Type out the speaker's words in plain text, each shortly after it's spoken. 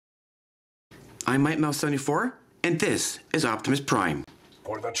I'm MikeMouse74, and this is Optimus Prime.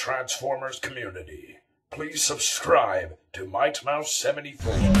 For the Transformers community, please subscribe to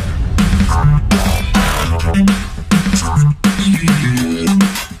MikeMouse74.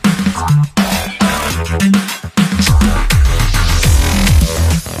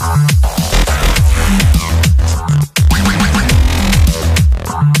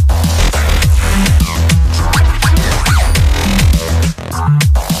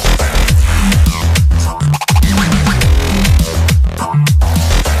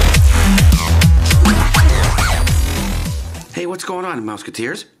 Hey, what's going on,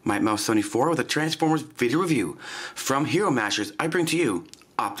 Mouseketeers? MikeMouse74 with a Transformers video review. From Hero Mashers, I bring to you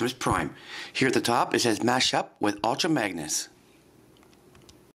Optimus Prime. Here at the top, it says Mash Up with Ultra Magnus.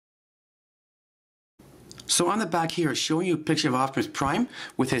 So on the back here, it's showing you a picture of Optimus Prime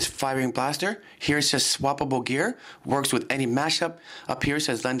with his firing blaster. Here it says swappable gear, works with any mashup. Up here it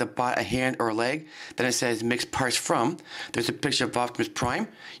says lend a bot a hand or a leg. Then it says mix parts from. There's a picture of Optimus Prime.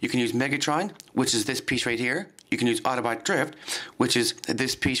 You can use Megatron, which is this piece right here. You can use Autobot Drift, which is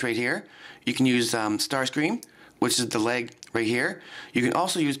this piece right here. You can use Starscream, which is the leg right here. You can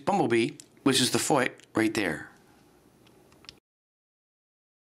also use Bumblebee, which is the foot right there.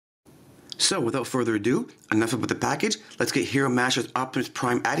 So without further ado, enough about the package. Let's get Hero Mashers Optimus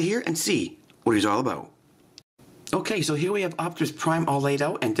Prime out of here and see what he's all about. Okay, so here we have Optimus Prime all laid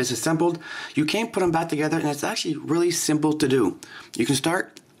out and disassembled. You can put them back together, and it's actually really simple to do. You can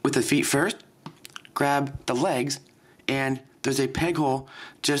start with the feet first, grab the legs, and there's a peg hole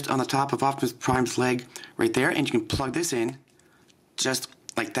just on the top of Optimus Prime's leg right there, and you can plug this in just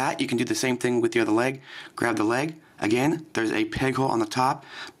like that. You can do the same thing with the other leg. Grab the leg. Again, there's a peg hole on the top.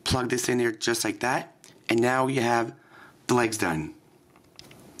 Plug this in there just like that. And now you have the legs done.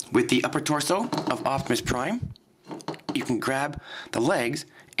 With the upper torso of Optimus Prime, you can grab the legs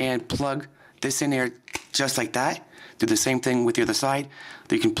and plug this in there just like that. Do the same thing with the other side.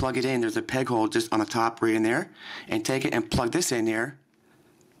 You can plug it in. There's a peg hole just on the top right in there. And take it and plug this in there.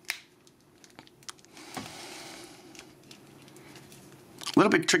 A little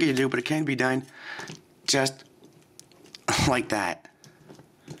bit tricky to do, but it can be done just like that.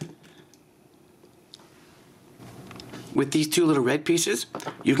 With these two little red pieces,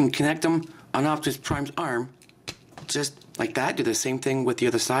 you can connect them on Optimus Prime's arm just like that. Do the same thing with the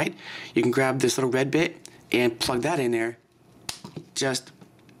other side. You can grab this little red bit and plug that in there just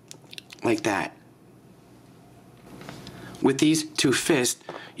like that. With these two fists,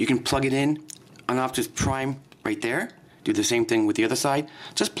 you can plug it in on Optimus Prime right there. Do the same thing with the other side.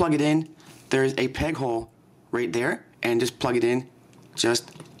 Just plug it in. There's a peg hole right there, and just plug it in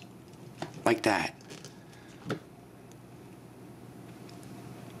just like that.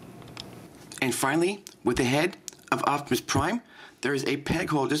 And finally, with the head of Optimus Prime, there's a peg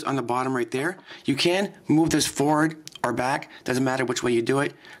hole just on the bottom right there. You can move this forward or back, doesn't matter which way you do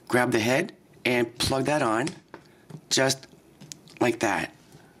it. Grab the head and plug that on just like that.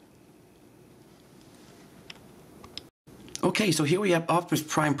 Okay, so here we have Optimus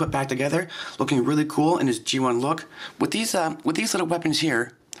Prime put back together, looking really cool in his G1 look. With these little weapons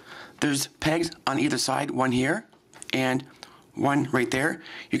here, there's pegs on either side, one here and one right there.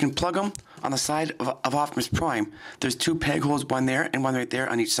 You can plug them on the side of Optimus Prime. There's two peg holes, one there and one right there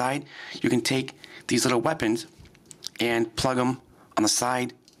on each side. You can take these little weapons and plug them on the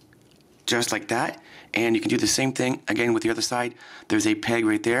side just like that. And you can do the same thing again with the other side. There's a peg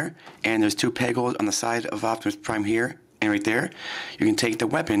right there, and there's two peg holes on the side of Optimus Prime here and right there. You can take the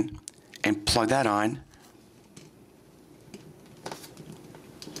weapon and plug that on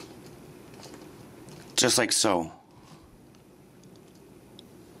just like so.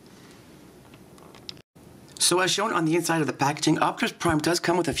 So as shown on the inside of the packaging, Optimus Prime does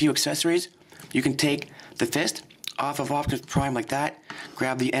come with a few accessories. You can take the fist off of Optimus Prime like that,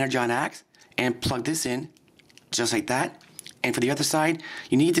 grab the Energon axe, and plug this in just like that. And for the other side,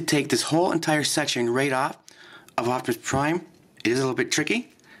 you need to take this whole entire section right off of Optimus Prime. It is a little bit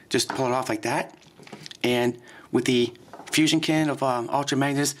tricky. Just pull it off like that. And with the fusion cannon of Ultra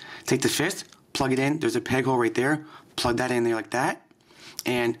Magnus, take the fist, plug it in. There's a peg hole right there. Plug that in there like that.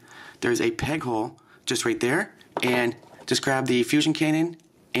 And there's a peg hole just right there. And just grab the fusion cannon,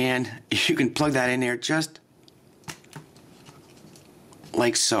 and you can plug that in there just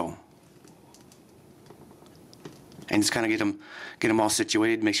like so. And just kind of get him all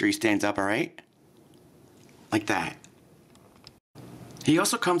situated. Make sure he stands up, all right? Like that. He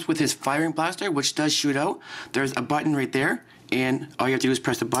also comes with his firing blaster, which does shoot out. There's a button right there, and all you have to do is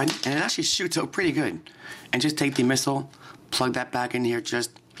press the button, and it actually shoots out pretty good. And just take the missile, plug that back in here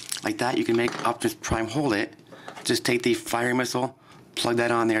just like that. You can make Optimus Prime hold it. Just take the firing missile, plug that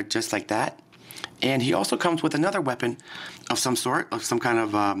on there just like that. And he also comes with another weapon of some sort, of some kind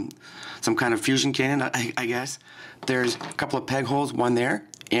of fusion cannon, I guess. There's a couple of peg holes, one there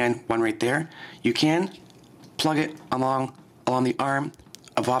and one right there. You can plug it along the arm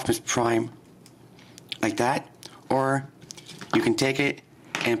of Optimus Prime like that, or you can take it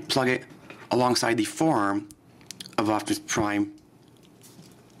and plug it alongside the forearm of Optimus Prime,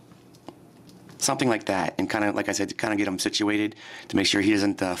 something like that, and kind of, like I said, to kind of get him situated to make sure he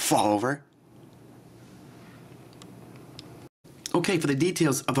doesn't fall over. Okay, for the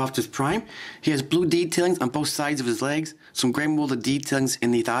details of Optimus Prime, he has blue detailings on both sides of his legs, some gray molded detailings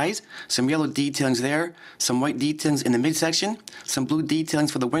in the thighs, some yellow detailings there, some white detailings in the midsection, some blue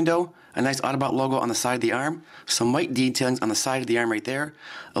detailings for the window, a nice Autobot logo on the side of the arm, some white detailings on the side of the arm right there,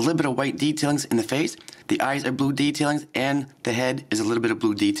 a little bit of white detailings in the face, the eyes are blue detailings, and the head is a little bit of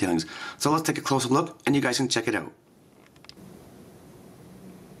blue detailings. So let's take a closer look, and you guys can check it out.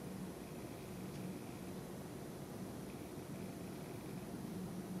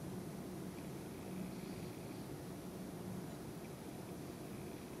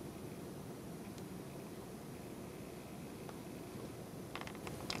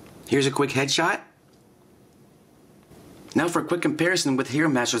 Here's a quick headshot. Now for a quick comparison with Hero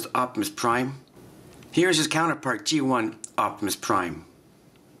Master's Optimus Prime. Here's his counterpart, G1 Optimus Prime.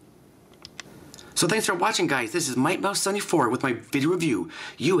 So thanks for watching, guys. This is MightMouse74 with my video review.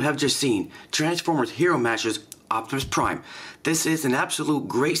 You have just seen Transformers Hero Master's Optimus Prime. This is an absolute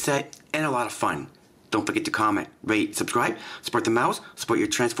great set and a lot of fun. Don't forget to comment, rate, subscribe, support the mouse, support your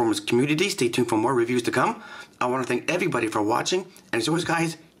Transformers community. Stay tuned for more reviews to come. I want to thank everybody for watching. And as always,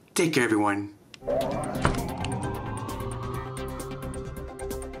 guys, take care, everyone.